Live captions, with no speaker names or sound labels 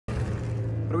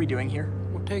What are we doing here?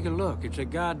 Well, take a look. It's a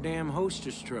goddamn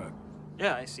hostess truck.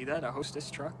 Yeah, I see that. A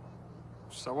hostess truck.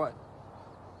 So what?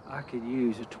 I could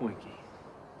use a Twinkie.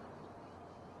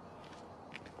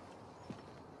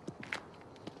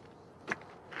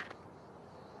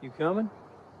 You coming?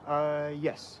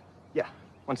 Yes. Yeah,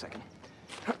 1 second.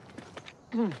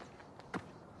 You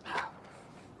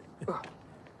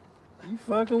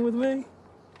fucking with me?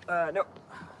 No.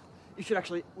 You should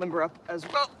actually limber up as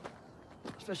well.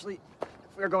 Especially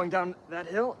if we're going down that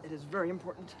hill. It is very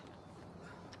important.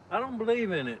 I don't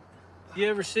believe in it. You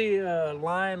ever see a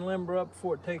lion limber up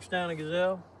before it takes down a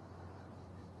gazelle?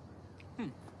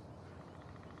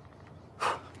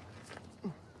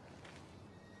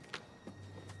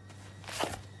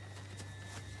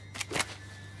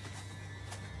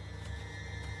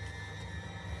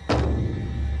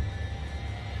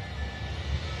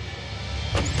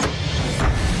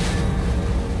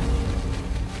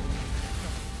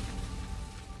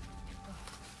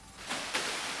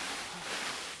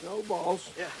 Snowballs.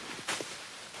 Yeah.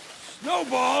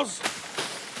 Snowballs!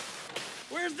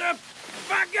 Where's the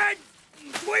fucking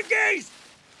Twinkies?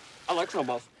 I like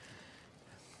snowballs.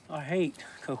 I hate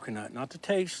coconut, not the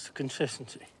taste, the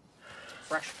consistency.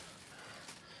 Fresh.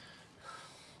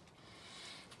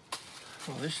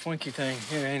 Well, this Twinkie thing,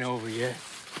 it ain't over yet.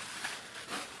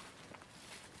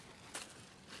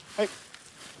 Hey,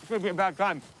 it's gonna be a bad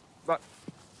time, but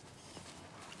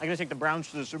I'm gonna take the Browns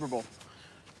to the Super Bowl.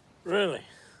 Really?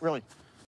 Really.